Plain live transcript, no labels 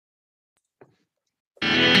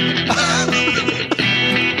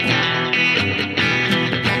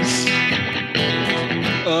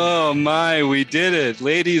Oh my, we did it.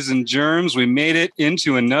 Ladies and germs, we made it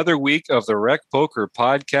into another week of the Rec Poker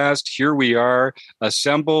podcast. Here we are,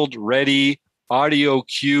 assembled, ready, audio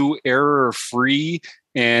cue, error-free,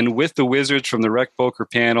 and with the wizards from the Rec Poker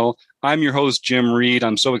panel. I'm your host, Jim Reed.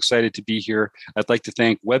 I'm so excited to be here. I'd like to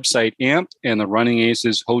thank Website Amp and the Running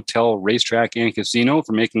Aces Hotel, Racetrack, and Casino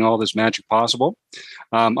for making all this magic possible.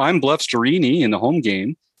 I'm Bluffs in the home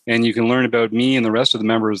game. And you can learn about me and the rest of the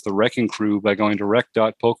members of the Wrecking Crew by going to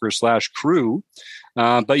rec.poker/crew.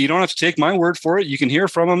 But you don't have to take my word for it. You can hear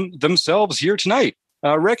from them themselves here tonight.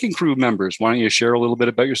 Wrecking Crew members, why don't you share a little bit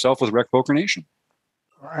about yourself with Rec Poker Nation?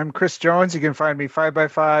 I'm Chris Jones. You can find me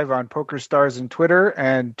 5x5 on PokerStars and Twitter.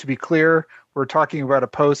 And to be clear, we're talking about a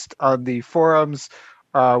post on the forums,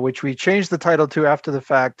 which we changed the title to after the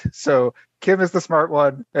fact. So Kim is the smart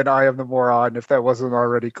one, and I am the moron, if that wasn't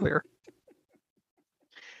already clear.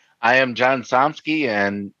 I am John Somsky,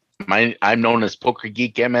 and I'm known as Poker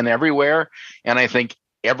Geek MN everywhere, and I think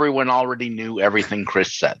everyone already knew everything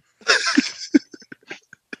Chris said.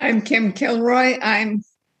 I'm Kim Kilroy. I'm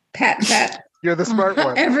Pat. You're the smart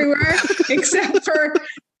one. Everywhere, except for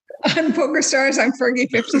on PokerStars, I'm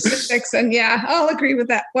Fergie56, and yeah, I'll agree with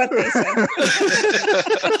that, what they said.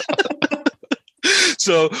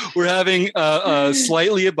 So we're having a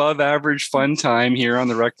slightly above average fun time here on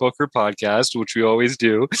the Rec Poker podcast, which we always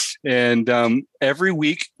do. And every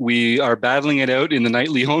week we are battling it out in the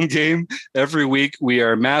nightly home game. Every week we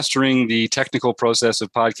are mastering the technical process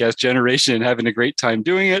of podcast generation and having a great time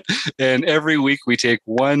doing it. And every week we take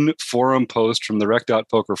one forum post from the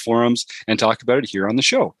Rec.Poker forums and talk about it here on the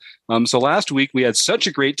show. So last week we had such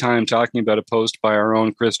a great time talking about a post by our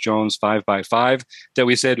own Chris Jones 5x5 that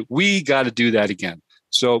we said, we got to do that again.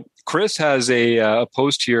 So Chris has a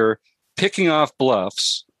post here picking off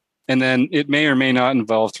bluffs, and then it may or may not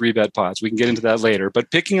involve 3-bet pots. We can get into that later.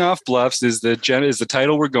 But picking off bluffs is the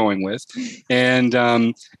title we're going with,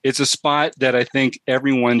 and it's a spot that I think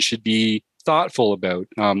everyone should be thoughtful about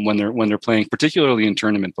when they're playing, particularly in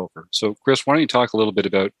tournament poker. So Chris, why don't you talk a little bit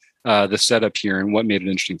about the setup here and what made it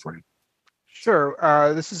interesting for you? Sure.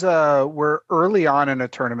 This is we're early on in a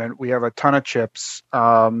tournament. We have a ton of chips.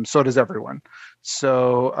 So does everyone.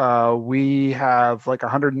 So we have like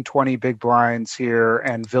 120 big blinds here,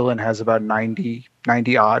 and Villain has about 90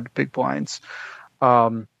 odd big blinds.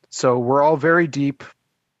 So we're all very deep.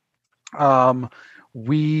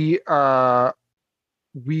 We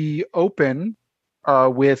open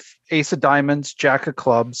with Ace of Diamonds, Jack of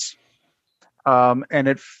Clubs, and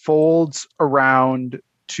it folds around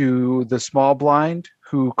to the small blind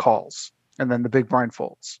who calls, and then the big blind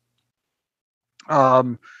folds.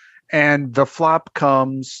 And the flop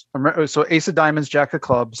comes, so Ace of Diamonds, Jack of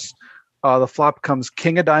Clubs. The flop comes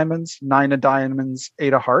King of Diamonds, 9 of Diamonds,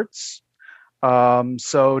 8 of Hearts.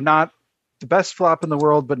 So not the best flop in the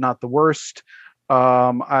world, but not the worst.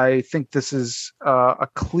 I think this is a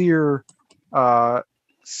clear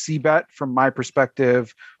C-bet from my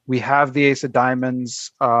perspective. We have the Ace of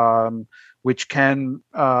Diamonds, which can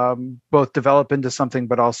both develop into something,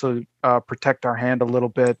 but also protect our hand a little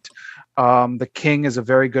bit. The King is a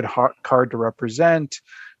very good card to represent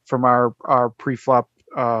from our pre-flop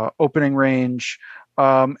opening range.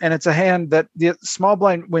 And it's a hand that the small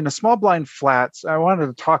blind, when a small blind flats, I wanted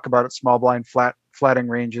to talk about small blind flatting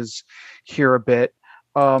ranges here a bit.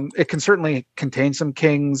 It can certainly contain some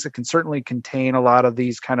kings. It can certainly contain a lot of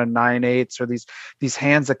these kind of 9/8s or these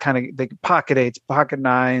hands that they pocket 8s, pocket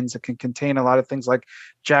 9s. It can contain a lot of things like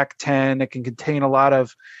Jack 10. It can contain a lot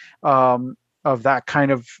of that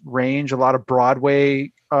kind of range, a lot of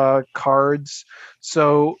Broadway cards.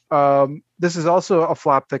 So this is also a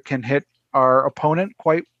flop that can hit our opponent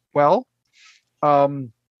quite well.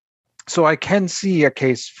 So I can see a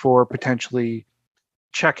case for potentially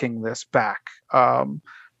checking this back.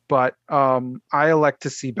 But I elect to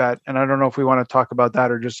c-bet, and I don't know if we want to talk about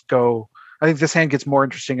that or just go. I think this hand gets more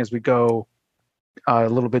interesting as we go a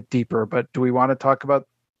little bit deeper, but do we want to talk about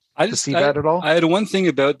the c-bet at all? I had one thing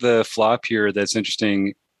about the flop here that's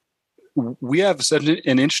interesting. We have such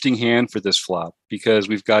an interesting hand for this flop because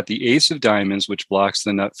we've got the Ace of Diamonds, which blocks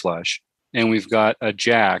the nut flush, and we've got a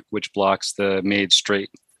Jack, which blocks the made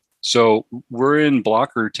straight. So we're in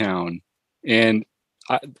blocker town, and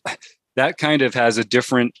that kind of has a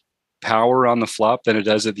different power on the flop than it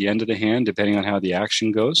does at the end of the hand, depending on how the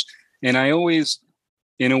action goes. And I always,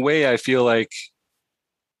 in a way, I feel like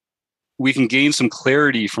we can gain some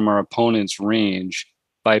clarity from our opponent's range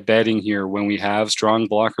by betting here when we have strong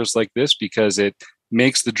blockers like this, because it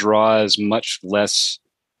makes the draws much less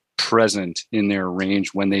present in their range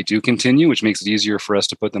when they do continue, which makes it easier for us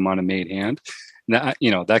to put them on a made hand. And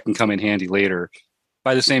that can come in handy later.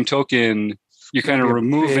 By the same token, you're kind of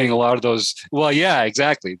removing a lot of those. Well, yeah,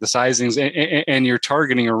 exactly. The sizings, and you're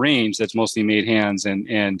targeting a range that's mostly made hands.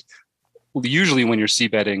 And usually when you're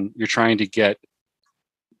c-betting, you're trying to get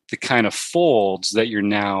the kind of folds that you're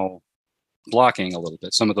now blocking a little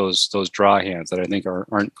bit. Some of those draw hands that I think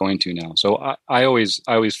aren't going to now. So I always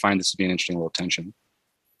find this to be an interesting little tension.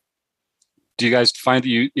 Do you guys find that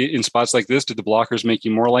you, in spots like this, did the blockers make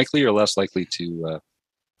you more likely or less likely to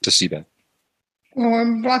c-bet? Well,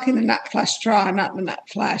 we're blocking the nut flush draw, not the nut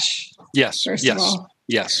flush. Yes. First yes. of all.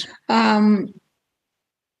 Yes.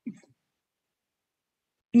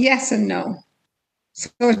 Yes and no.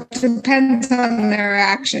 So it depends on their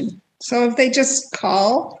action. So if they just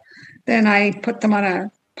call, then I put them on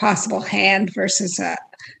a possible hand versus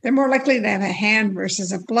they're more likely to have a hand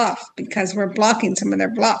versus a bluff because we're blocking some of their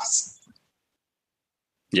bluffs.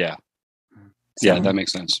 Yeah. So, yeah, that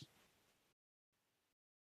makes sense.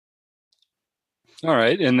 All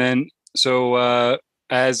right. And then, so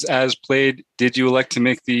as played, did you elect to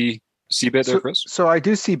make the c-bet there, Chris? So I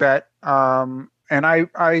do c-bet. And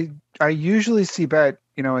I usually c-bet,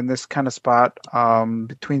 in this kind of spot,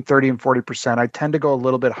 between 30 and 40%. I tend to go a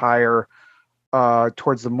little bit higher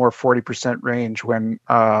towards the more 40% range when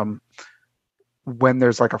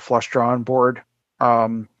there's like a flush draw on board.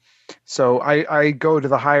 So I go to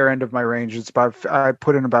the higher end of my range. I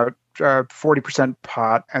put in about 40%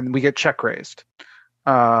 pot, and we get check raised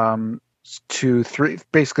to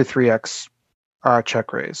basically 3x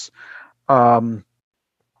check raise. And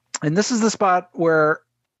this is the spot where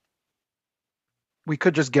we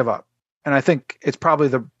could just give up, and I think it's probably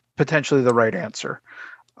potentially the right answer.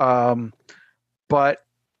 But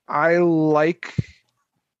I like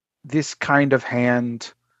this kind of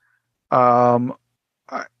hand.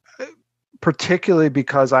 Particularly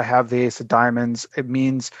because I have the ace of diamonds, it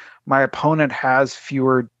means my opponent has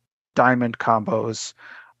fewer diamond combos,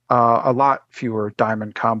 a lot fewer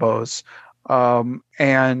diamond combos.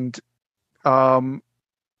 And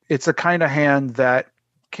it's a kind of hand that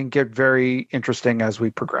can get very interesting as we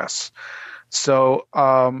progress. So,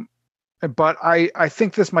 but I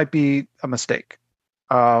think this might be a mistake,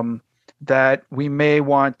 that we may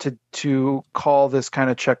want to call this kind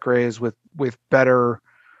of check raise with better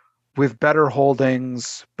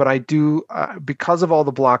holdings, but I do, because of all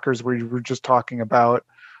the blockers we were just talking about,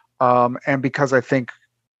 and because I think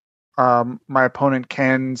my opponent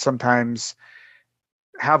can sometimes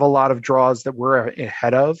have a lot of draws that we're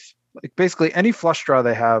ahead of. Like basically any flush draw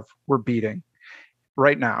they have, we're beating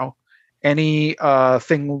right now. Any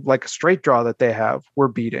thing like a straight draw that they have, we're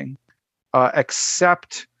beating,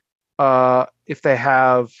 except if they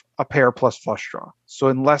have a pair plus flush draw. So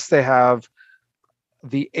unless they have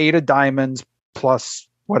the 8 of diamonds plus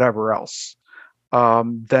whatever else,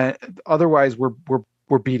 then otherwise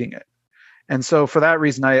we're beating it. And so for that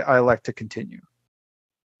reason, I like to continue.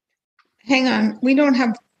 Hang on, we don't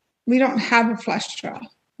have a flush draw.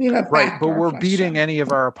 We have a right, but we're beating draw. any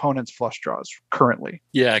of our opponent's flush draws currently.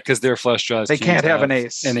 Yeah, because their flush draws they can't have an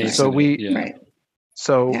ace. So right.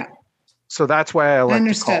 So that's why I like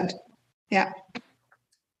understood. To call. Yeah.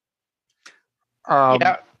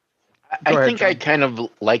 Yeah. I think John. I kind of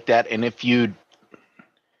like that. And if you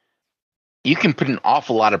can put an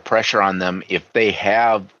awful lot of pressure on them if they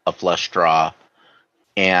have a flush draw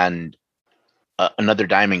and another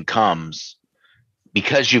diamond comes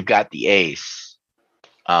because you've got the ace.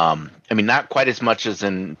 I mean, not quite as much as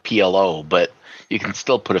in PLO, but you can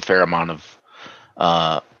still put a fair amount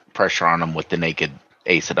of pressure on them with the naked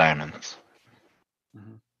ace of diamonds.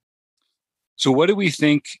 So what do we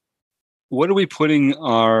think? What are we putting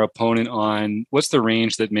our opponent on? What's the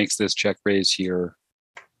range that makes this check raise here?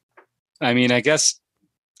 I mean, I guess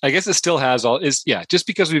it still has just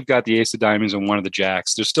because we've got the ace of diamonds and one of the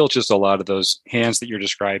jacks, there's still just a lot of those hands that you're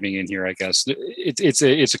describing in here. I guess it's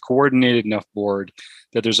a coordinated enough board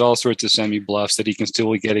that there's all sorts of semi bluffs that he can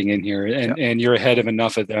still be getting in here, and you're ahead of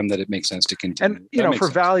enough of them that it makes sense to continue. And for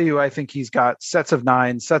value, I think he's got sets of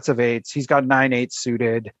 9, sets of 8s. He's got 9-8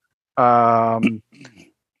 suited.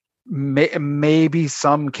 Maybe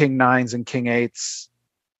some king 9s and king 8s.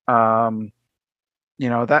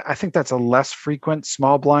 That I think that's a less frequent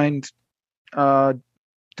small blind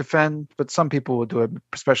defend, but some people will do it,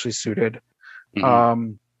 especially suited.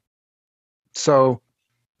 Mm-hmm. So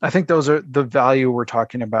I think those are the value we're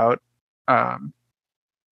talking about.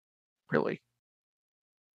 Really,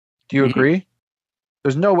 do you agree?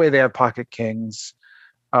 There's no way they have pocket kings.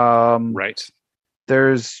 Right.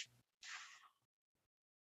 There's,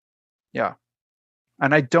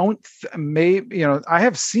 And I don't, I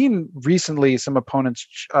have seen recently some opponents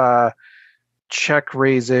check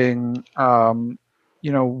raising,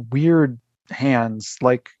 weird hands.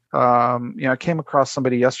 Like, I came across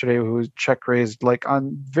somebody yesterday who check raised like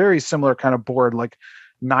on very similar kind of board, like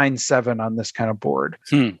 9-7 on this kind of board,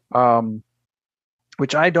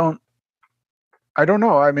 which I don't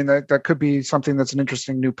know. I mean, that could be something that's an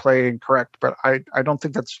interesting new play and correct, but I don't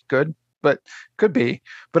think that's good. But could be.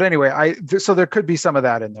 But anyway, so there could be some of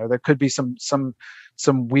that in there. There could be some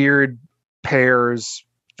weird pairs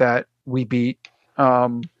that we beat,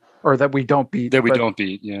 or that we don't beat.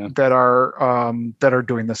 Yeah. That are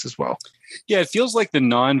doing this as well. Yeah, it feels like the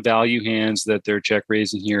non-value hands that they're check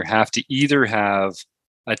raising here have to either have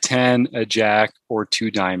a 10, a jack, or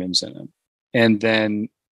 2 diamonds in them, and then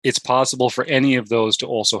it's possible for any of those to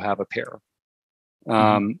also have a pair.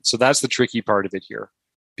 So that's the tricky part of it here.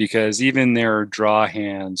 Because even their draw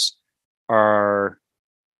hands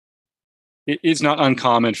it's not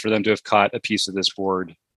uncommon for them to have caught a piece of this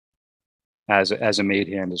board as a made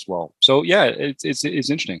hand as well. So yeah, it's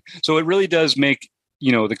interesting. So it really does make,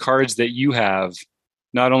 the cards that you have,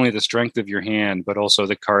 not only the strength of your hand, but also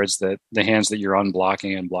the hands that you're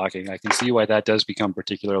unblocking and blocking. I can see why that does become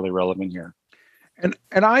particularly relevant here. And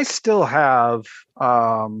I still have,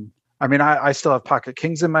 I still have pocket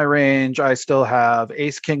kings in my range. I still have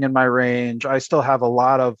ace king in my range. I still have a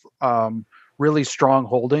lot of really strong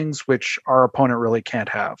holdings, which our opponent really can't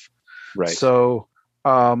have. Right. So,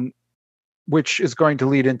 which is going to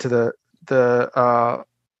lead into the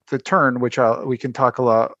turn, which we can talk a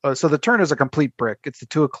lot. So the turn is a complete brick. It's the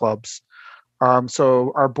 2 of clubs.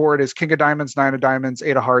 So our board is king of diamonds, 9 of diamonds,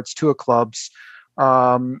 8 of hearts, 2 of clubs,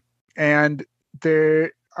 and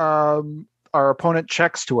our opponent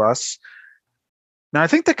checks to us. Now, I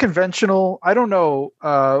think the conventional, I don't know,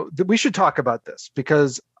 we should talk about this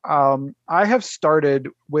because I have started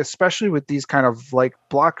with, especially with these kind of like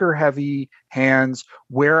blocker heavy hands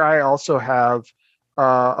where I also have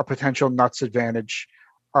a potential nuts advantage,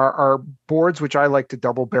 are boards which I like to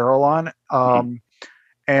double barrel on.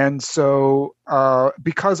 And so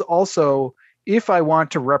because also if I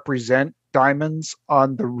want to represent diamonds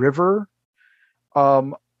on the river,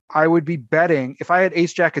 I would be betting, if I had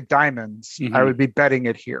ace jack of diamonds, I would be betting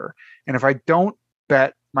it here. And if I don't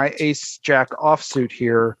bet my ace jack offsuit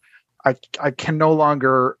here, I can no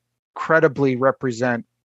longer credibly represent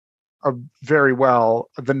very well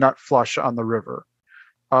the nut flush on the river.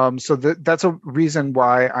 So that's a reason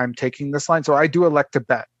why I'm taking this line. So I do elect to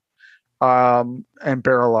bet and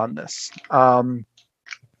barrel on this. I'd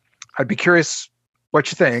be curious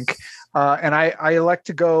what you think. And I elect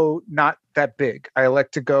to go not that big. I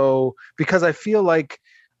elect to go because I feel like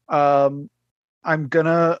I'm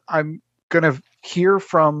gonna hear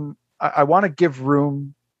from. I want to give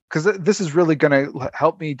room because this is really gonna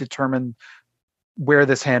help me determine where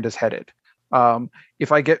this hand is headed.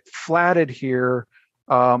 If I get flatted here,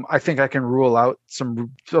 I think I can rule out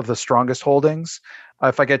some of the strongest holdings.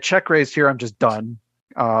 If I get check raised here, I'm just done.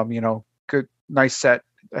 Good, nice set.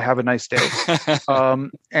 Have a nice day.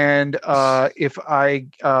 And if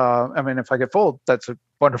if I get fold, that's a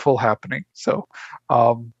wonderful happening. So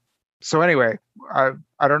anyway, I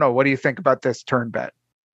don't know. What do you think about this turn bet?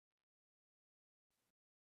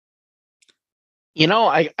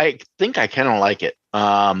 I think I kind of like it.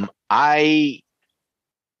 I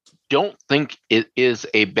don't think it is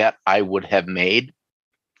a bet I would have made,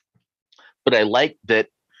 but I like that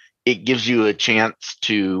it gives you a chance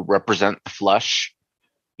to represent the flush.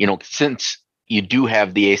 Since you do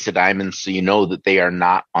have the ace of diamonds, so you know that they are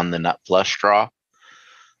not on the nut flush draw.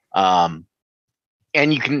 And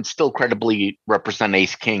you can still credibly represent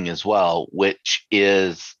ace king as well, which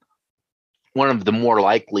is one of the more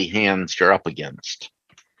likely hands you're up against.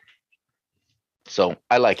 So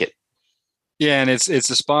I like it. Yeah, and it's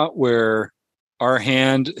a spot where our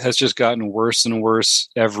hand has just gotten worse and worse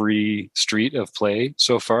every street of play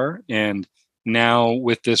so far. And now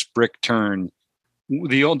with this brick turn,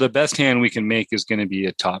 the best hand we can make is going to be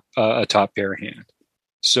a top pair hand.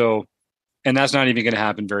 So, and that's not even going to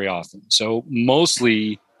happen very often. So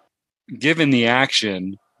mostly, given the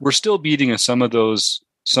action, we're still beating some of those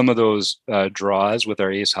draws with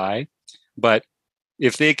our ace high. But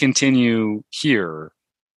if they continue here,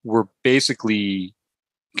 we're basically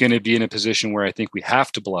going to be in a position where I think we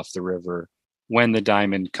have to bluff the river when the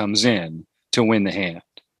diamond comes in to win the hand.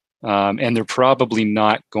 And they're probably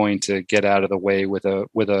not going to get out of the way with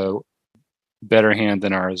a better hand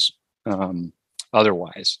than ours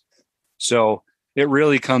otherwise. So it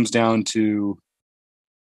really comes down to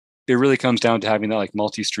having that like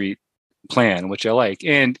multi-street plan, which I like,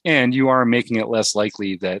 and you are making it less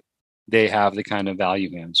likely that they have the kind of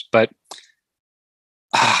value hands. But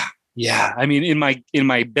yeah, I mean, in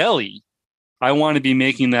my belly, I want to be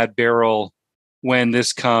making that barrel when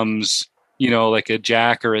this comes, like a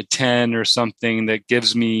jack or a 10 or something that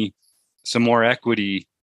gives me some more equity,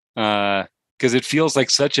 because it feels like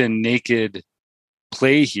such a naked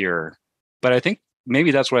play here. But I think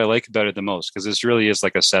maybe that's what I like about it the most, because this really is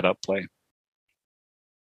like a setup play.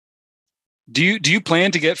 Do you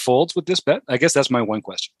plan to get folds with this bet? I guess that's my one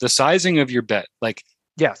question. The sizing of your bet, like,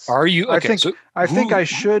 yes, are you? Okay, I think I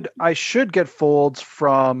should get folds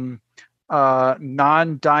from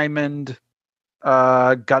non-diamond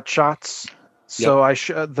gut shots. So yep. I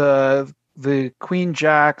should the queen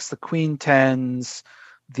jacks, the queen tens,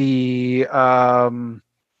 the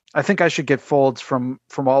I think I should get folds from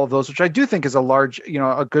all of those, which I do think is a large,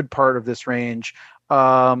 a good part of this range.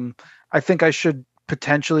 I think I should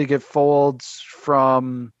potentially get folds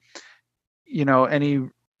from, any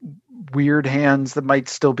weird hands that might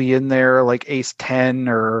still be in there, like ace 10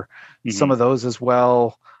 or some of those as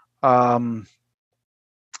well. So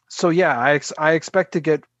yeah, I expect to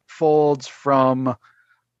get folds from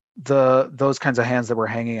those kinds of hands that we're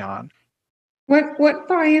hanging on. What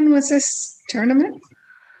buy-in was this tournament?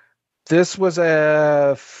 This was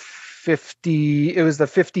it was the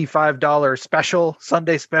 $55 special,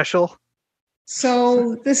 Sunday special.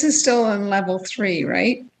 So this is still on level 3,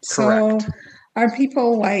 right? Correct. So are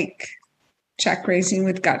people like check raising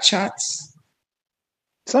with gut shots?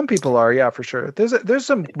 Some people are, yeah, for sure. There's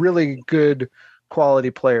some really good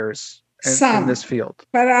quality players in this field.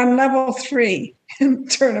 But on level 3 in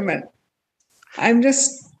tournament, I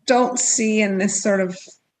just don't see in this sort of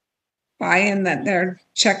buy-in that they're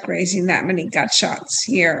check raising that many gut shots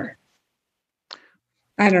here.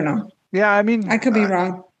 I don't know. Yeah, I mean, I could be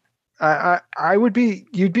wrong. I would be.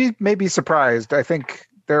 You'd be maybe surprised. I think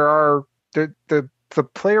there are the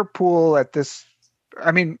player pool at this.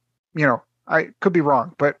 I mean, I could be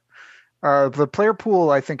wrong, but the player pool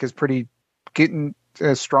I think is getting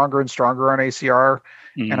stronger and stronger on ACR,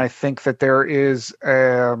 and I think that there is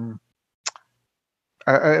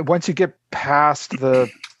once you get past the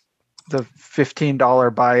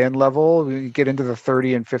 $15 buy-in level, you get into the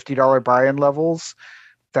 $30 and $50 buy-in levels,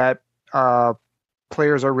 that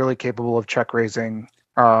players are really capable of check raising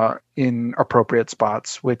in appropriate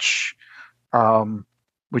spots, which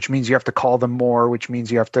means you have to call them more, which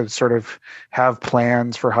means you have to sort of have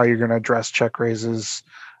plans for how you're going to address check raises,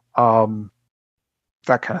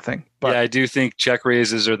 that kind of thing. But yeah, I do think check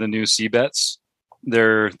raises are the new C bets.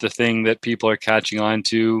 They're the thing that people are catching on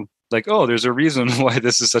to. Like, oh, there's a reason why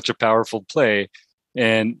this is such a powerful play.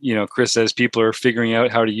 And, Chris says people are figuring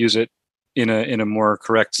out how to use it in a more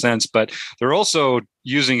correct sense, but they're also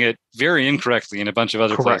using it very incorrectly in a bunch of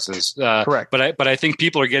other places. Correct. But I think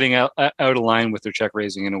people are getting out of line with their check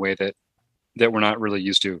raising in a way that we're not really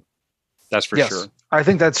used to. That's for sure. I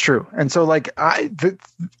think that's true. And so like, I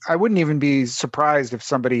wouldn't even be surprised if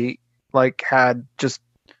somebody like had just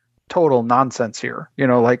total nonsense here,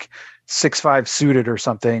 like 6-5 suited or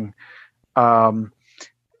something. I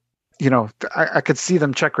could see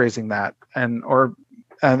them check raising that, and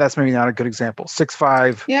that's maybe not a good example.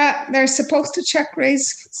 6-5. Yeah, they're supposed to check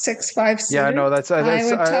raise 6-5 suited. Yeah, no, that's I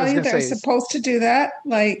would tell you they're supposed to do that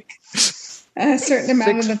like a certain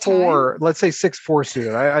amount of the time. 6-4, let's say 6-4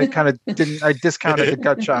 suited. I kind of didn't. I discounted the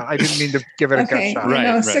gut shot. I didn't mean to give it a gut shot. Right.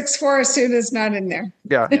 6-4 suited is not in there.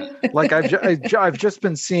 Yeah, like I've just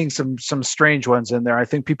been seeing some strange ones in there. I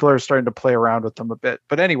think people are starting to play around with them a bit.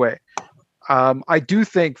 But anyway, I do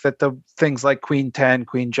think that the things like Queen 10,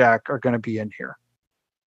 Queen Jack are going to be in here.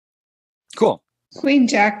 Cool. Queen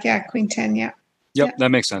Jack, yeah. Queen 10, yeah. Yep, that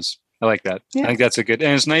makes sense. I like that. Yeah. I think that's a good,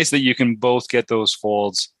 and it's nice that you can both get those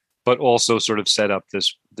folds, but also sort of set up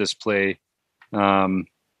this play. Yeah,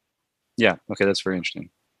 okay, that's very interesting.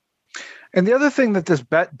 And the other thing that this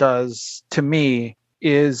bet does to me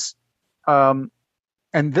is, and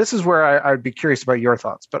this is where I'd be curious about your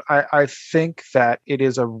thoughts, but I think that it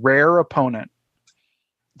is a rare opponent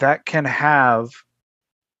that can have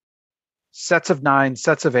sets of 9,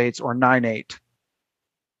 sets of 8s, or 9-8,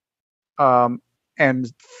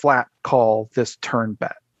 and flat call this turn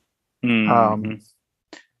bet.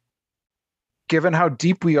 Given how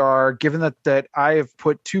deep we are, given that I have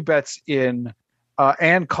put 2 bets in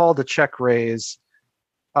and called a check raise,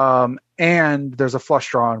 and there's a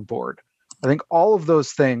flush draw on board, I think all of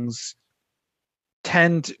those things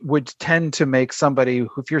would tend to make somebody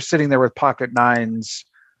who, if you're sitting there with pocket 9s,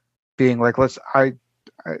 being like, I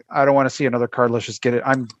don't want to see another card. Let's just get it.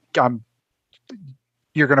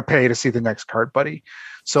 You're going to pay to see the next card, buddy.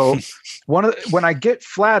 So when I get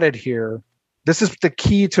flatted here, this is the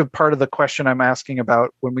key to part of the question I'm asking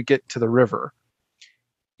about when we get to the river,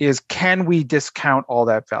 is can we discount all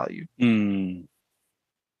that value?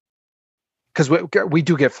 Because we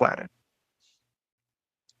do get flattened.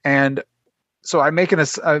 And so I make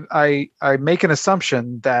an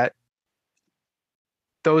assumption that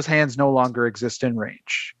those hands no longer exist in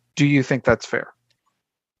range. Do you think that's fair?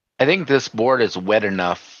 I think this board is wet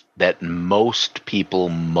enough that most people,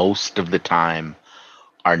 most of the time,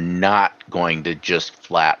 are not going to just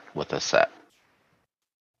flat with a set.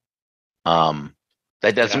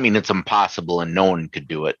 That doesn't mean it's impossible and no one could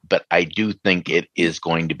do it, but I do think it is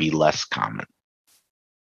going to be less common.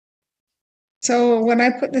 So when I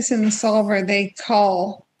put this in the solver, they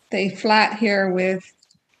flat here with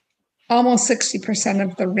almost 60%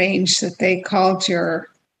 of the range that they called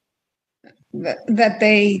that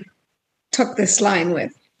they took this line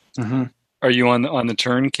with. Mm-hmm. Are you on the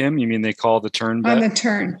turn, Kim? You mean they call the turn bet? On the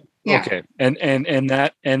turn. Yeah. Okay.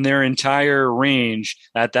 And their entire range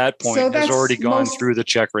at that point has already gone through the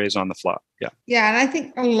check raise on the flop. Yeah. Yeah, and I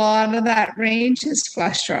think a lot of that range is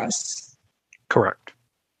flush draws. Correct.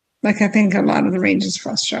 Like I think a lot of the range is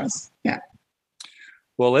flush draws. Yeah.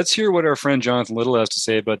 Well, let's hear what our friend Jonathan Little has to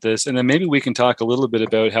say about this. And then maybe we can talk a little bit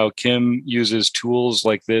about how Kim uses tools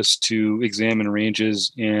like this to examine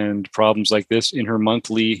ranges and problems like this in her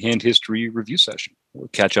monthly hand history review session. We'll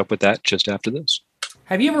catch up with that just after this.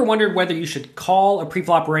 Have you ever wondered whether you should call a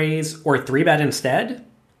preflop raise or 3-bet instead?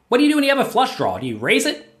 What do you do when you have a flush draw? Do you raise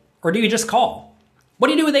it or do you just call? What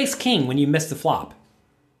do you do with ace-king when you miss the flop?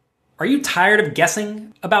 Are you tired of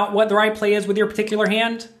guessing about what the right play is with your particular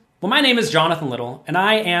hand? Well, my name is Jonathan Little, and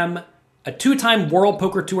I am a 2-time World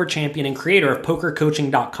Poker Tour champion and creator of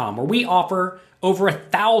PokerCoaching.com, where we offer over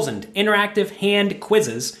 1,000 interactive hand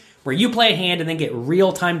quizzes where you play a hand and then get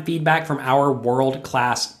real-time feedback from our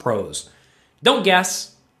world-class pros. Don't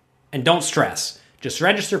guess and don't stress. Just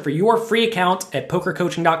register for your free account at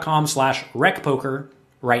PokerCoaching.com/recpoker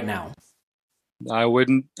right now. I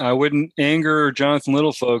wouldn't anger Jonathan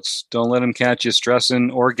Little, folks. Don't let him catch you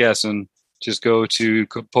stressing or guessing. Just go to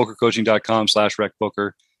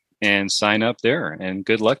pokercoaching.com/recpoker and sign up there. And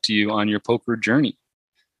good luck to you on your poker journey.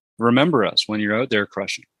 Remember us when you're out there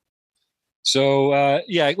crushing. So,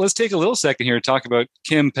 let's take a little second here to talk about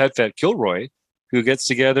Kim Petfet Kilroy, who gets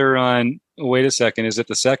together on, wait a second, is it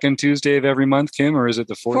the second Tuesday of every month, Kim, or is it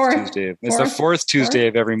the fourth Tuesday? It's the fourth Tuesday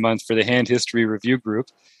of every month for the Hand History Review Group.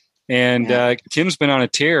 And Kim's been on a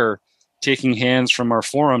tear taking hands from our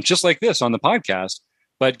forum, just like this on the podcast,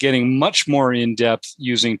 but getting much more in-depth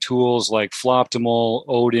using tools like Floptimal,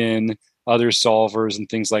 Odin, other solvers, and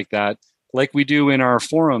things like that, like we do in our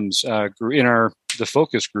forums, in the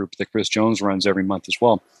focus group that Chris Jones runs every month as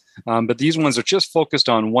well. But these ones are just focused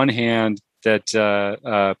on one hand that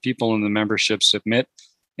people in the membership submit,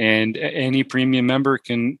 and any premium member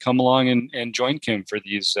can come along and join Kim for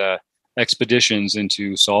these expeditions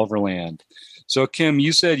into Solverland. So, Kim,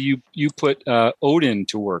 you said you put Odin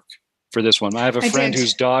to work for this one. I have a friend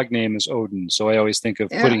whose dog name is Odin, so I always think of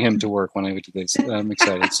putting him to work when I do this. I'm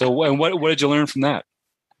excited. So, and what did you learn from that?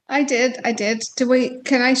 I did.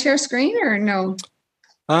 Can I share screen or no?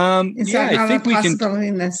 Is that I think a possibility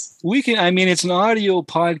in this? We can. I mean, it's an audio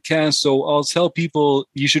podcast, so I'll tell people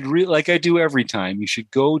you should like I do every time. You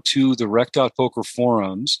should go to the Rec.Poker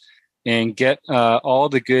forums and get all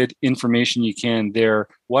the good information you can there.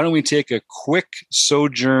 Why don't we take a quick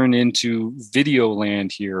sojourn into video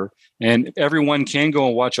land here? And everyone can go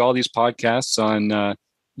and watch all these podcasts on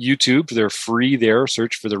YouTube. They're free there.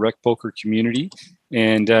 Search for the Rec Poker community.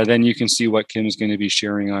 And then you can see what Kim is going to be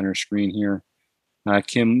sharing on her screen here.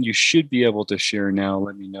 Kim, you should be able to share now.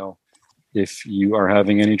 Let me know if you are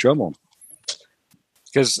having any trouble.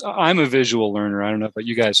 Because I'm a visual learner. I don't know about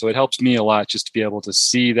you guys. So it helps me a lot just to be able to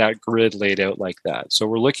see that grid laid out like that. So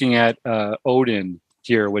we're looking at Odin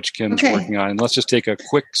here, which Kim's working on. And let's just take a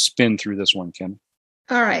quick spin through this one, Kim.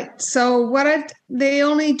 All right. So they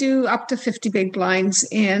only do up to 50 big blinds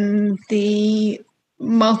in the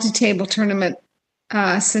multi-table tournament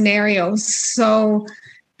scenarios. So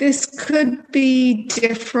this could be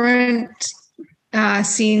different,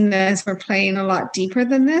 seeing as we're playing a lot deeper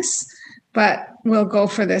than this. But we'll go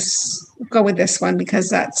with this one because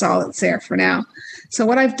that's all that's there for now. So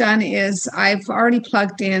what I've done is I've already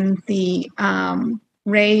plugged in the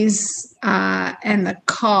raise and the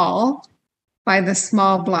call by the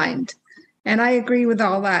small blind. And I agree with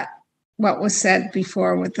all that, what was said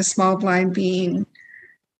before with the small blind being,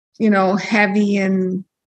 heavy in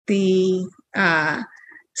the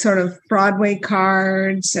sort of Broadway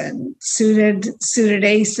cards and suited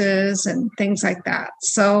aces and things like that.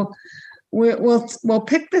 So we'll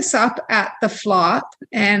pick this up at the flop,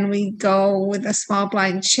 and we go with a small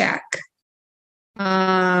blind check.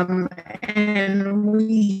 And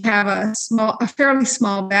we have a fairly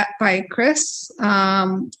small bet by Chris.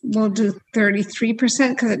 We'll do 33%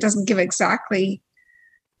 because it doesn't give exactly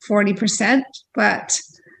 40%, but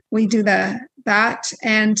we do that.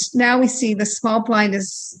 And now we see the small blind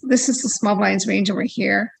this is the small blind's range over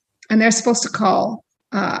here, and they're supposed to call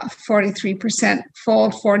 43%,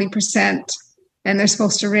 fold 40%, and they're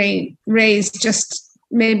supposed to raise just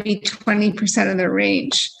maybe 20% of their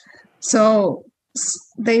range. So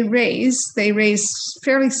they raise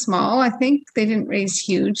fairly small. I think they didn't raise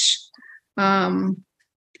huge. So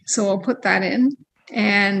we'll put that in.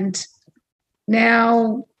 And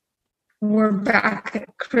now we're back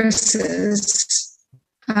at Chris's.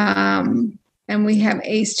 And we have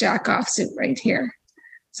ace jack offsuit right here.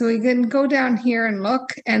 So we can go down here and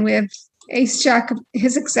look, and we have ace jack,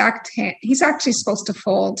 his exact hand. He's actually supposed to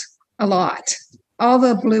fold a lot. All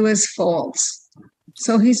the blue is folds.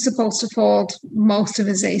 So he's supposed to fold most of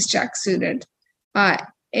his ace jack suited.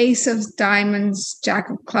 Ace of diamonds, jack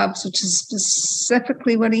of clubs, which is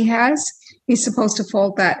specifically what he has. He's supposed to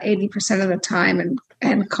fold that 80% of the time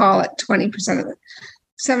and call it 20% of the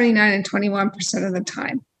 79 and 21% of the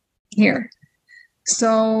time here.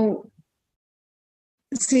 So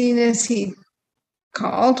seeing as he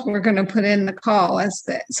called, we're going to put in the call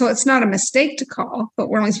so it's not a mistake to call, but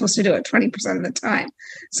we're only supposed to do it 20% of the time.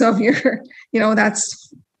 So if you're,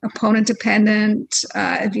 that's opponent dependent.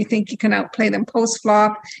 If you think you can outplay them post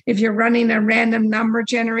flop, if you're running a random number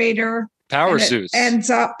generator, power suits ends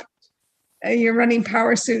up, you're running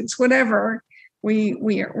power suits, whatever,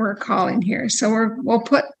 we're calling here. So we'll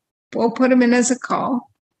put them in as a call.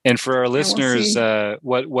 And for our listeners,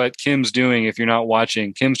 what Kim's doing, if you're not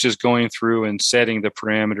watching, Kim's just going through and setting the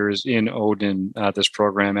parameters in Odin, this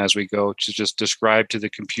program, as we go, to just describe to the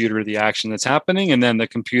computer the action that's happening. And then the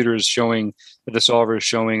computer is showing, the solver is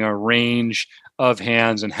showing a range of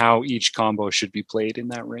hands and how each combo should be played in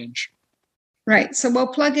that range. Right. So we'll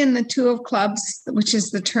plug in the 2 of clubs, which is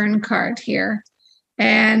the turn card here.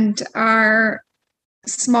 And our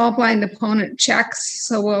small blind opponent checks.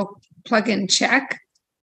 So we'll plug in check.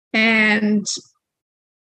 And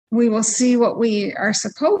we will see what we are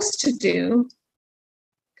supposed to do.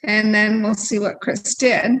 And then we'll see what Chris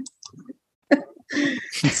did.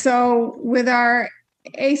 So with our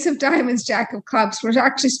ace of diamonds, jack of clubs, we're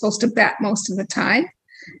actually supposed to bet most of the time.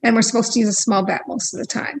 And we're supposed to use a small bet most of the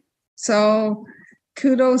time. So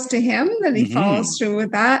kudos to him that he follows through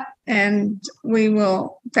with that. And we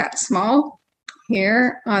will bet small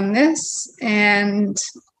here on this. And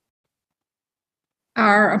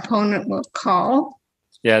our opponent will call.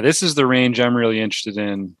 Yeah, this is the range I'm really interested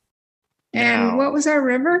in. And what was our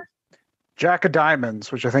river? Jack of diamonds,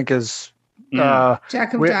 which I think is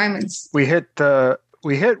Jack of diamonds. We hit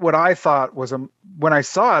what I thought was when I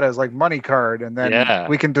saw it as like money card, and then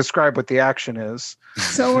we can describe what the action is.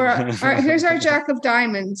 So here's our jack of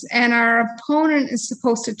diamonds, and our opponent is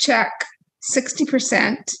supposed to check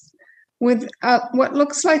 60% with what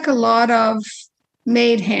looks like a lot of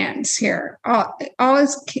made hands here.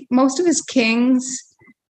 Most of his kings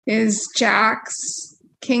is jacks,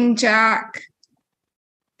 king jack,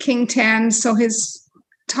 king 10. So his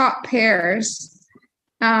top pairs,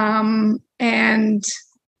 and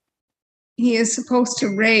he is supposed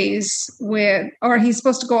to raise or he's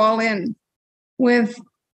supposed to go all in with,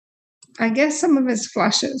 I guess, some of his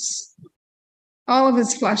flushes. All of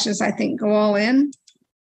his flushes, I think, go all in.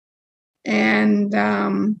 And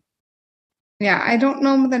I don't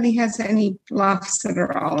know that he has any bluffs that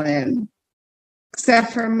are all in,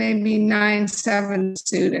 except for maybe 9-7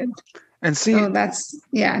 suited. And see, so that's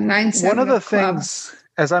 9-7. One of the things,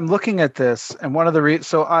 as I'm looking at this, and one of the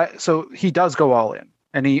so he does go all in,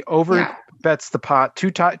 and he bets the pot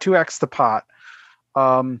 2x the pot.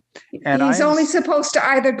 And he's only supposed to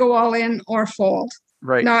either go all in or fold.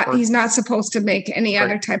 Right. He's not supposed to make any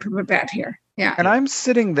other type of a bet here. Yeah. And I'm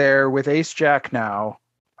sitting there with ace jack now.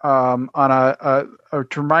 On a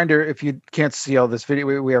reminder, if you can't see all this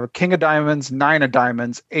video, we have a king of diamonds, 9 of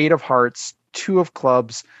diamonds, 8 of hearts, 2 of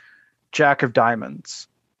clubs, jack of diamonds.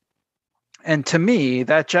 And to me,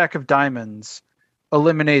 that jack of diamonds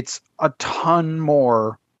eliminates a ton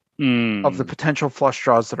more of the potential flush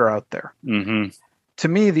draws that are out there. Mm-hmm. To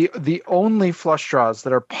me, the only flush draws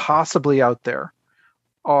that are possibly out there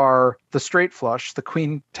are the straight flush, the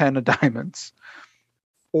queen 10 of diamonds,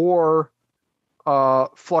 or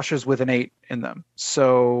flushes with an 8 in them.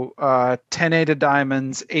 So 10-8 of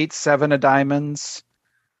diamonds, 8-7 of diamonds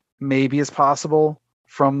maybe is possible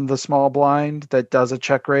from the small blind that does a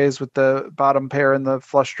check raise with the bottom pair in the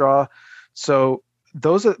flush draw. So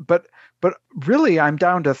those are, but really I'm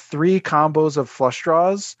down to 3 combos of flush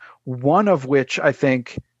draws, one of which I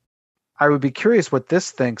think I would be curious what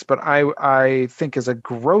this thinks, but I think is a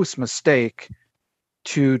gross mistake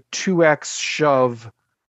to 2x shove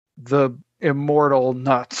the immortal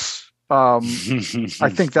nuts. I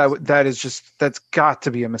think that is just, that's got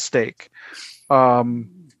to be a mistake.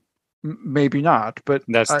 Maybe not, but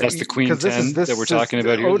that's the Queen 10 that we're talking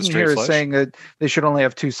about here. Odin here is saying that they should only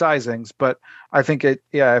have 2 sizings, but I think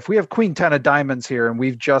if we have Queen 10 of diamonds here and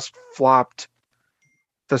we've just flopped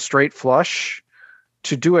the straight flush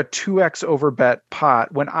to do a 2x overbet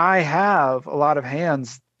pot, when I have a lot of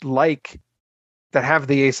hands like that have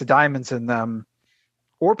the ace of diamonds in them,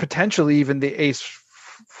 or potentially even the ace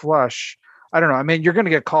flush. I don't know. I mean, you're going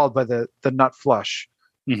to get called by the nut flush.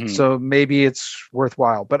 Mm-hmm. So maybe it's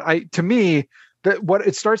worthwhile. But to me, what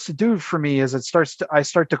it starts to do for me is I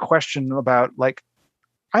start to question about, like,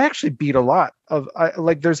 I actually beat a lot of,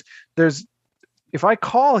 there's if I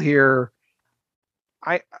call here,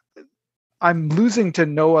 I'm losing to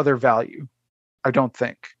no other value. I don't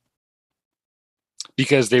think.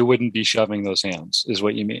 Because they wouldn't be shoving those hands, is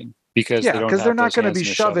what you mean? Because they're not going to be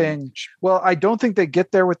shoving. Well, I don't think they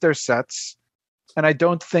get there with their sets, and I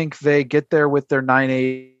don't think they get there with their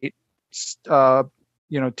 9-8,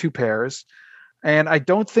 2 pairs, and I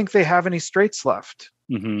don't think they have any straights left,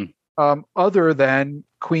 other than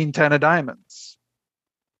Queen 10 of diamonds.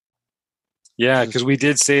 Yeah, because we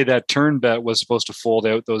did say that turn bet was supposed to fold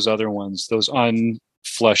out those other ones, those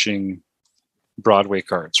unflushing Broadway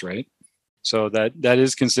cards, right? So that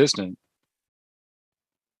is consistent.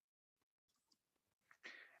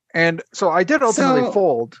 And so I did ultimately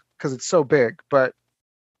fold because it's so big, but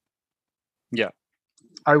yeah,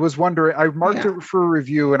 I was wondering, I marked it for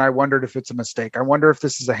review and I wondered if it's a mistake. I wonder if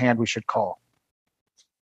this is a hand we should call.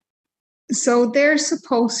 So they're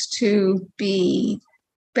supposed to be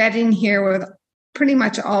betting here with pretty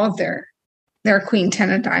much all of their Queen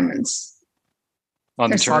 10 of diamonds. On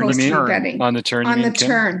the turn, you mean? On the turn, on the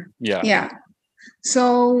turn. Yeah. Yeah.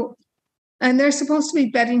 So, and they're supposed to be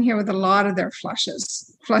betting here with a lot of their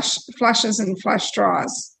flushes and flush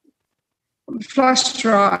draws. Flush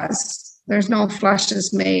draws. There's no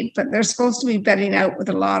flushes made, but they're supposed to be betting out with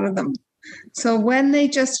a lot of them. So when they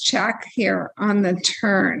just check here on the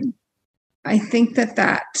turn, I think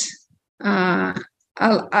that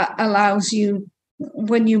allows you,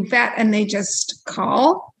 when you bet and they just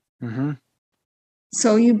call. Mm-hmm.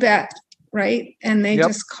 So you bet, right? And they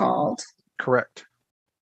just called. Correct.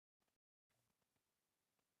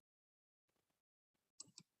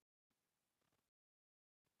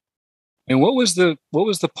 And what was the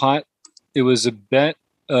pot? It was a bet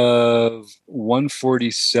of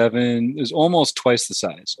 147. It was almost twice the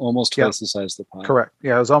size. Almost twice the size of the pot. Correct.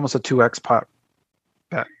 Yeah, it was almost a 2x pot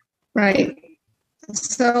bet. Right.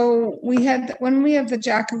 So when we have the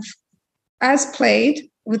jack of, as played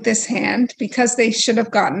with this hand, because they should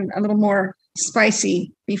have gotten a little more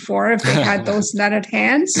spicy before if they had those nutted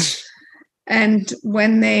hands. And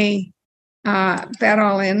when they bet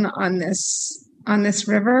all in on this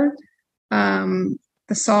river,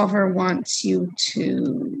 the solver wants you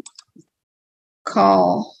to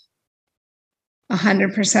call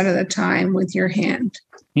 100% of the time with your hand.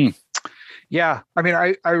 Yeah, I mean,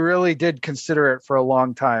 I really did consider it for a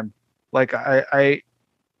long time. Like I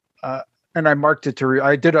marked it to.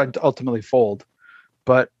 I did ultimately fold,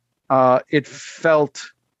 but it felt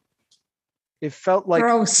like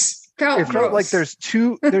gross. It felt like there's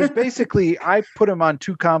basically, I put them on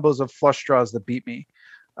 2 combos of flush draws that beat me.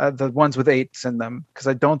 The ones with 8s in them, because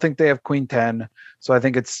I don't think they have Queen 10. So I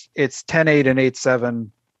think it's 10-8 and 8-7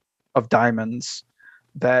 of diamonds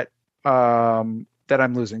that I'm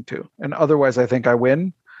losing to. And otherwise I think I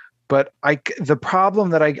win. But the problem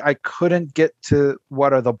that I couldn't get to,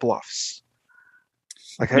 what are the bluffs?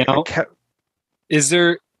 Like now, I kept. Is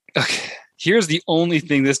there? Okay, here's the only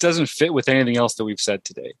thing. This doesn't fit with anything else that we've said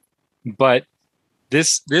today. But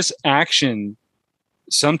this action,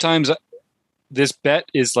 sometimes this bet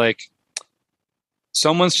is like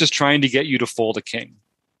someone's just trying to get you to fold a king.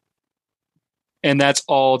 And that's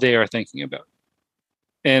all they are thinking about.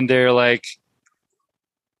 And they're like,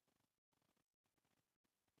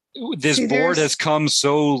 this board has come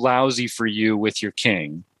so lousy for you with your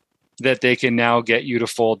king that they can now get you to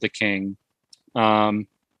fold the king. And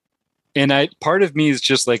part of me is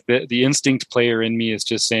just like the instinct player in me is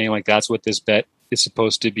just saying, like, that's what this bet is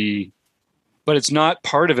supposed to be, but it's not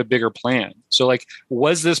part of a bigger plan. So, like,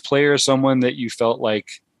 was this player someone that you felt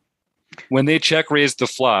like When they check raised the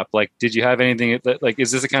flop, like, did you have anything that, like,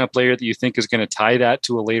 is this the kind of player that you think is going to tie that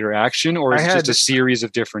to a later action, or is it just a series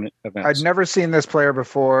of different events? I'd never seen this player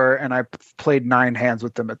before, and I played 9 hands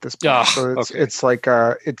with them at this point. So it's like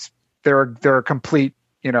they're a complete,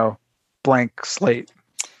 blank slate.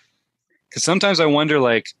 Because sometimes I wonder,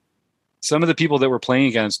 like, some of the people that we're playing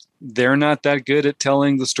against, they're not that good at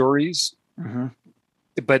telling the stories,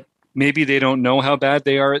 but maybe they don't know how bad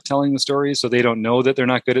they are at telling the stories, so they don't know that they're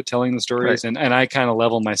not good at telling the stories. Right. And I kind of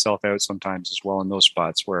level myself out sometimes as well in those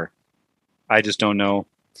spots where I just don't know.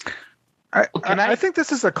 I think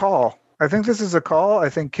this is a call. I think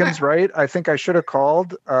Kim's right. I think I should have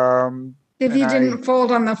called. If you didn't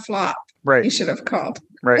fold on the flop, right, you should have called.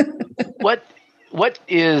 Right. What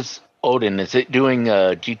is Odin? Is it doing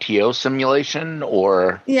a GTO simulation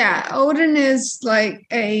or? Yeah, Odin is like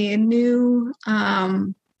a new.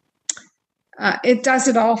 It does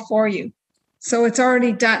it all for you. So it's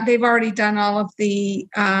already done. They've already done all of the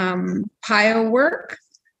PIO work,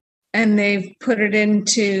 and they've put it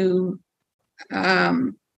into a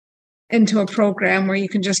program where you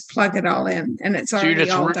can just plug it all in, and it's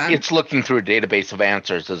already all done. It's looking through a database of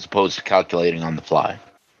answers as opposed to calculating on the fly.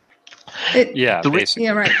 Basically.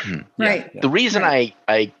 Yeah, right. Right. The reason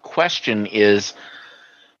I question is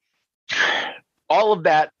all of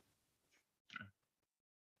that.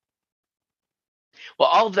 Well,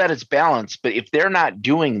 all of that is balanced, but if they're not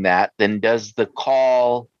doing that, then is the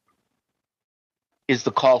call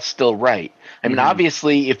still right? I mean,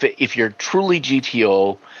 obviously, if you're truly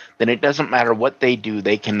GTO, then it doesn't matter what they do;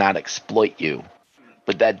 they cannot exploit you.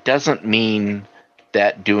 But that doesn't mean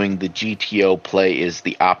that doing the GTO play is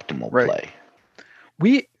the optimal play.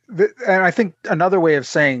 And I think another way of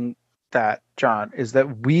saying that, John, is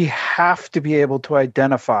that we have to be able to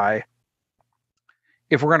identify.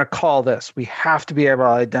 If we're going to call this, we have to be able to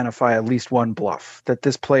identify at least one bluff that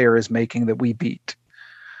this player is making that we beat.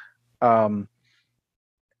 Because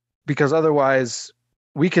otherwise,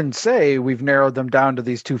 we can say we've narrowed them down to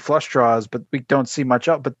these 2 flush draws, but we don't see much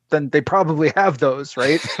up. But then they probably have those,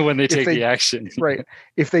 right? When they take the action. Right.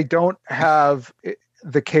 If they don't have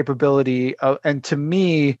the capability of, and to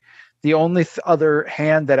me, the only other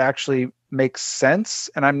hand that actually makes sense,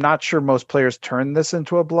 and I'm not sure most players turn this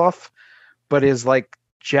into a bluff, but is like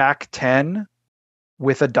Jack 10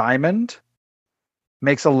 with a diamond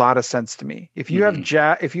makes a lot of sense to me. If you have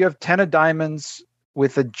if you have 10 of diamonds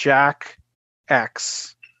with a Jack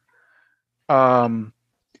X, and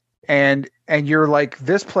you're like,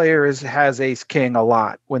 this player has ace king a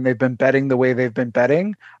lot when they've been betting the way they've been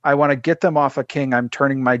betting. I want to get them off a king. I'm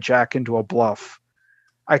turning my Jack into a bluff.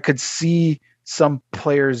 I could see some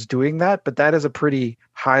players doing that, but that is a pretty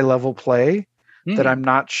high level play that I'm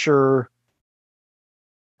not sure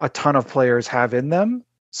a ton of players have in them.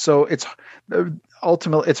 So it's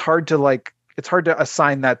ultimately, it's hard to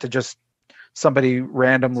assign that to just somebody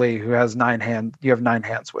randomly who has 9 hands. You have 9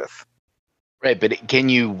 hands with. Right. But can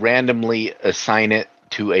you randomly assign it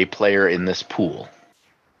to a player in this pool?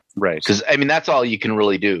 Right. Because I mean, that's all you can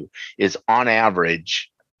really do is on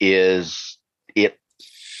average do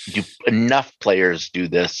enough players do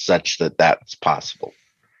this such that that's possible?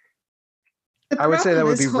 I would say that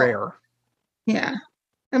would be rare. Yeah.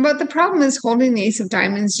 But the problem is holding the ace of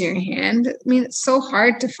diamonds in your hand. I mean, it's so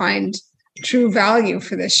hard to find true value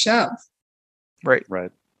for this shove. Right.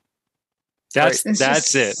 That's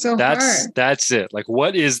it. So that's it. Like,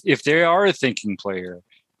 what is, if they are a thinking player,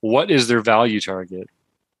 what is their value target?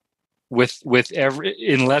 With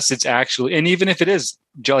every, unless it's actually, and even if it is,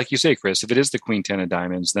 like you say, Chris, if it is the Queen 10 of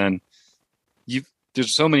diamonds, then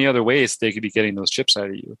there's so many other ways they could be getting those chips out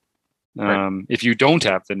of you. If you don't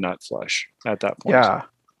have the nut flush at that point. Yeah.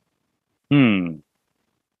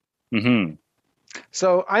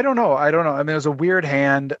 So I don't know. I mean, it was a weird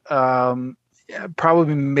hand,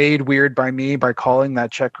 probably made weird by me by calling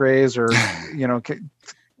that check raise or,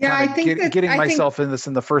 I think getting myself in this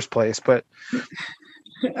in the first place. But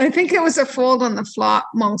I think it was a fold on the flop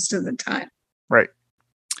most of the time. Right.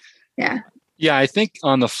 Yeah. Yeah. I think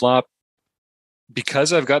on the flop,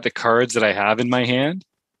 because I've got the cards that I have in my hand,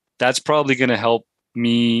 that's probably going to help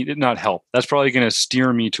me, not help. That's probably going to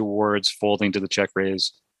steer me towards folding to the check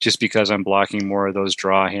raise, just because I'm blocking more of those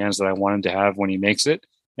draw hands that I want him to have when he makes it.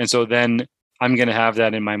 And so then I'm going to have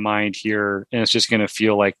that in my mind here, and it's just going to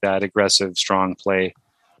feel like that aggressive, strong play.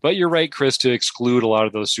 But you're right, Chris, to exclude a lot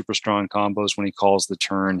of those super strong combos when he calls the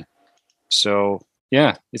turn. So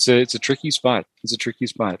yeah, it's a tricky spot.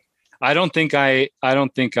 I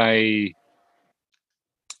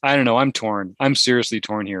don't know. I'm torn. I'm seriously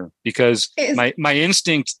torn here because my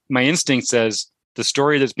instinct says the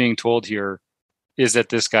story that's being told here is that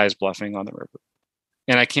this guy's bluffing on the river.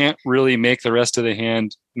 and I can't really make the rest of the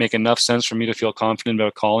hand make enough sense for me to feel confident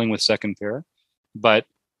about calling with second pair.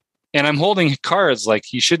 And I'm holding cards like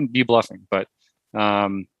he shouldn't be bluffing, but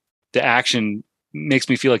the action makes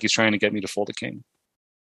me feel like he's trying to get me to fold a king.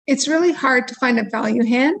 It's really hard to find a value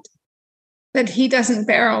hand that he doesn't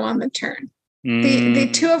barrel on the turn. The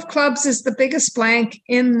two of clubs is the biggest blank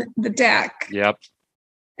in the deck. Yep.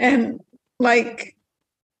 And like,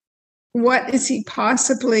 what is he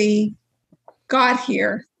possibly got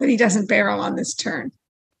here that he doesn't barrel on this turn?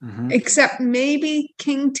 Mhm. Except maybe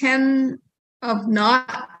king 10 of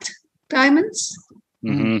not diamonds.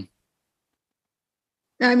 Mm-hmm.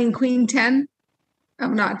 I mean, queen 10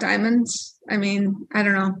 of not diamonds. I mean, I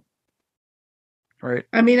don't know. Right.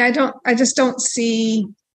 I mean, I just don't see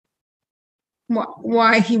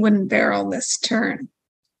why he wouldn't barrel this turn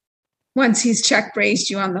once he's check raised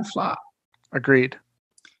you on the flop. Agreed.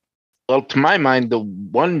 Well, to my mind,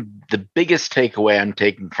 the biggest takeaway I'm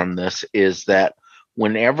taking from this is that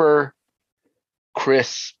whenever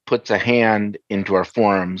Chris puts a hand into our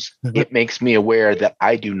forums, it makes me aware that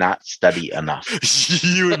I do not study enough.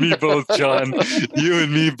 You and me both, John. You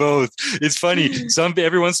and me both. It's funny.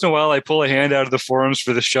 Every once in a while, I pull a hand out of the forums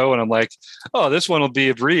for the show, and I'm like, "Oh, this one will be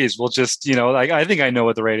a breeze. We'll just, I think I know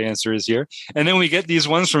what the right answer is here." And then we get these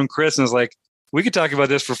ones from Chris, and it's like, we could talk about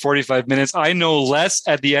this for 45 minutes. I know less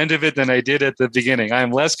at the end of it than I did at the beginning. I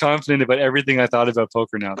am less confident about everything I thought about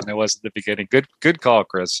poker now than I was at the beginning. Good call,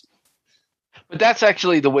 Chris. But that's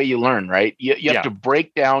actually the way you learn, right? You have to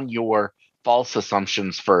break down your false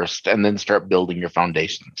assumptions first and then start building your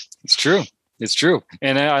foundations. It's true.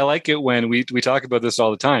 And I like it when we talk about this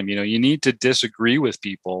all the time. You need to disagree with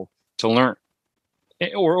people to learn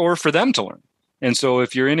or for them to learn. And so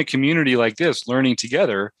if you're in a community like this, learning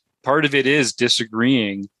together, part of it is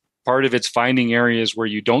disagreeing. Part of it's finding areas where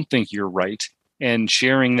you don't think you're right and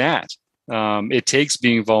sharing that. It takes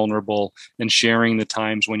being vulnerable and sharing the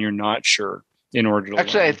times when you're not sure in order to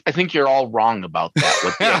actually, I think you're all wrong about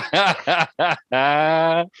that.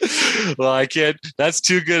 Well, I can't. That's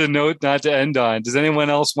too good a note not to end on. Does anyone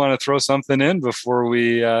else want to throw something in before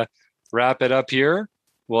we wrap it up here?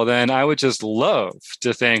 Well, then I would just love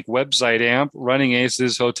to thank Website Amp, Running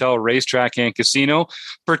Aces, Hotel, Racetrack, and Casino,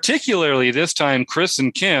 particularly this time Chris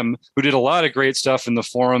and Kim, who did a lot of great stuff in the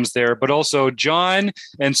forums there, but also John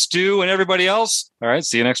and Stu and everybody else. All right,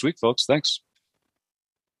 see you next week, folks. Thanks.